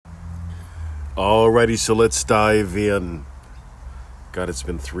Alrighty, so let's dive in. God, it's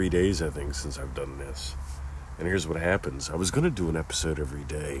been 3 days, I think, since I've done this. And here's what happens. I was going to do an episode every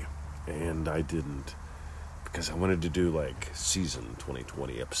day, and I didn't. Because I wanted to do, season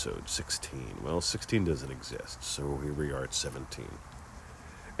 2020, episode 16. Well, 16 doesn't exist, so here we are at 17.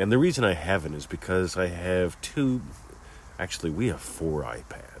 And the reason I haven't is because I have we have 4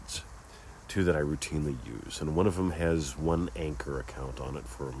 iPads. 2 that I routinely use, and one of them has one Anchor account on it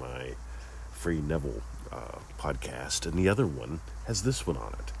for my free Neville podcast, and the other one has this one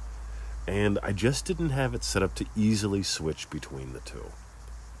on it. And I just didn't have it set up to easily switch between the 2.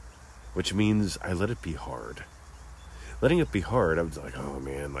 Which means I let it be hard. Letting it be hard, I was like,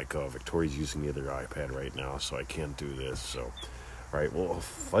 Victoria's using the other iPad right now, so I can't do this. So, alright, well,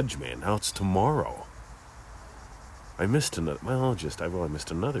 fudge man, now it's tomorrow. I missed another, I missed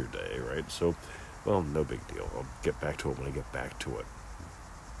another day, right? So, no big deal. I'll get back to it when I get back to it.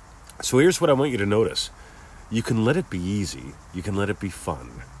 So here's what I want you to notice. You can let it be easy. You can let it be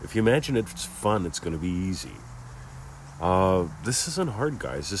fun. If you imagine it's fun, it's going to be easy. This isn't hard,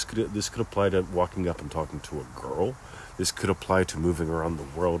 guys. This could apply to walking up and talking to a girl. This could apply to moving around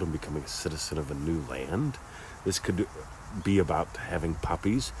the world and becoming a citizen of a new land. This could be about having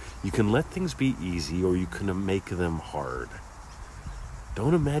puppies. You can let things be easy, or you can make them hard.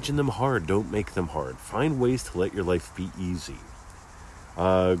 Don't imagine them hard. Don't make them hard. Find ways to let your life be easy.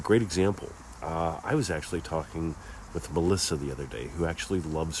 Great example. I was actually talking with Melissa the other day, who actually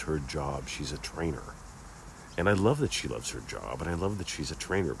loves her job. She's a trainer. And I love that she loves her job, and I love that she's a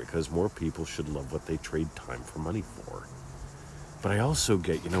trainer, because more people should love what they trade time for money for. But I also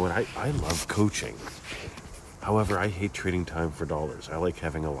get, I love coaching. However, I hate trading time for dollars. I like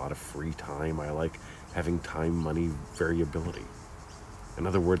having a lot of free time. I like having time, money, variability. In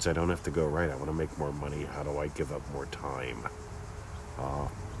other words, I don't have to go, right, I want to make more money. How do I give up more time?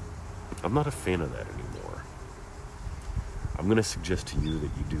 I'm not a fan of that anymore. I'm going to suggest to you that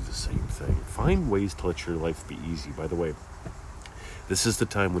you do the same thing. Find ways to let your life be easy. By the way, this is the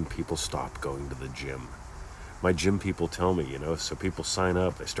time when people stop going to the gym. My gym people tell me, so people sign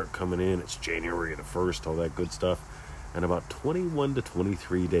up, they start coming in, it's January the 1st, all that good stuff. And about 21 to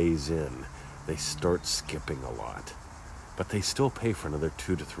 23 days in, they start skipping a lot. But they still pay for another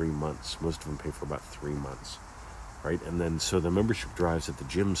 2 to 3 months. Most of them pay for about 3 months. Right? And then, so the membership drives at the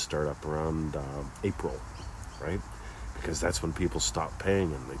gym start up around April, right? Because that's when people stop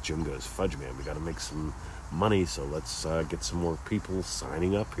paying, and the gym goes, fudge man, we got to make some money, so let's get some more people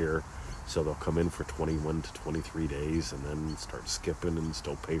signing up here. So they'll come in for 21 to 23 days and then start skipping and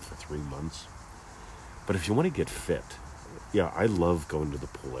still pay for 3 months. But if you want to get fit, I love going to the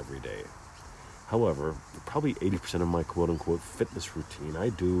pool every day. However, probably 80% of my quote-unquote fitness routine I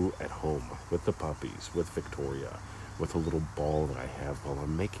do at home with the puppies, with Victoria, with a little ball that I have while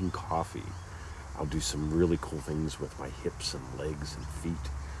I'm making coffee. I'll do some really cool things with my hips and legs and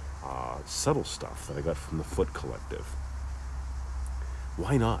feet. Subtle stuff that I got from the Foot Collective.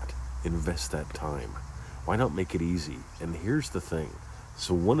 Why not invest that time? Why not make it easy? And here's the thing.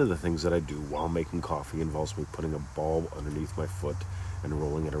 So one of the things that I do while making coffee involves me putting a ball underneath my foot and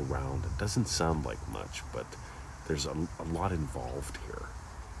rolling it around. It doesn't sound like much, but there's a lot involved here.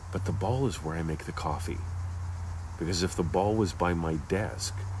 But the ball is where I make the coffee. Because if the ball was by my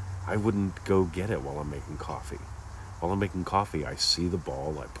desk, I wouldn't go get it while I'm making coffee. While I'm making coffee, I see the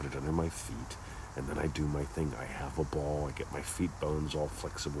ball, I put it under my feet, and then I do my thing. I have a ball, I get my feet bones all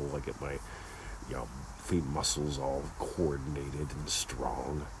flexible, I get my feet muscles all coordinated and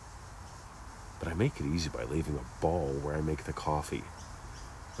strong. But I make it easy by leaving a ball where I make the coffee.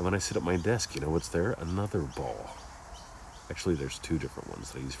 And when I sit at my desk, what's there? Another ball. Actually, there's 2 different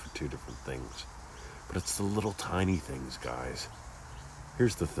ones that I use for 2 different things. But it's the little tiny things, guys.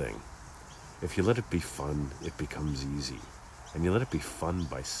 Here's the thing. If you let it be fun, it becomes easy. And you let it be fun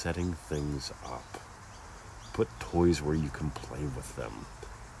by setting things up. Put toys where you can play with them.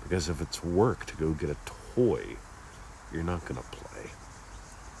 Because if it's work to go get a toy, you're not going to play.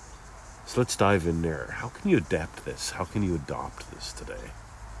 So let's dive in there. How can you adapt this? How can you adopt this today?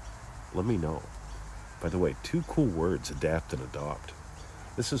 Let me know. By the way, 2 cool words, adapt and adopt.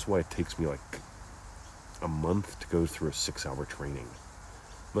 This is why it takes me a month to go through a 6-hour training.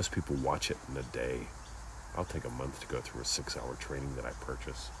 Most people watch it in a day. I'll take a month to go through a 6-hour training that I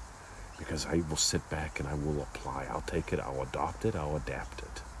purchase. Because I will sit back and I will apply. I'll take it, I'll adopt it, I'll adapt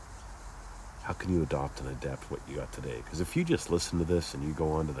it. How can you adopt and adapt what you got today? Because if you just listen to this and you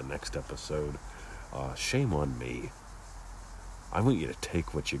go on to the next episode, shame on me. I want you to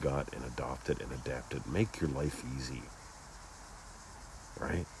take what you got and adopt it and adapt it. Make your life easy.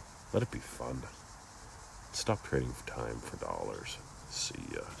 Right? Let it be fun. Stop trading time for dollars. See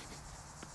ya.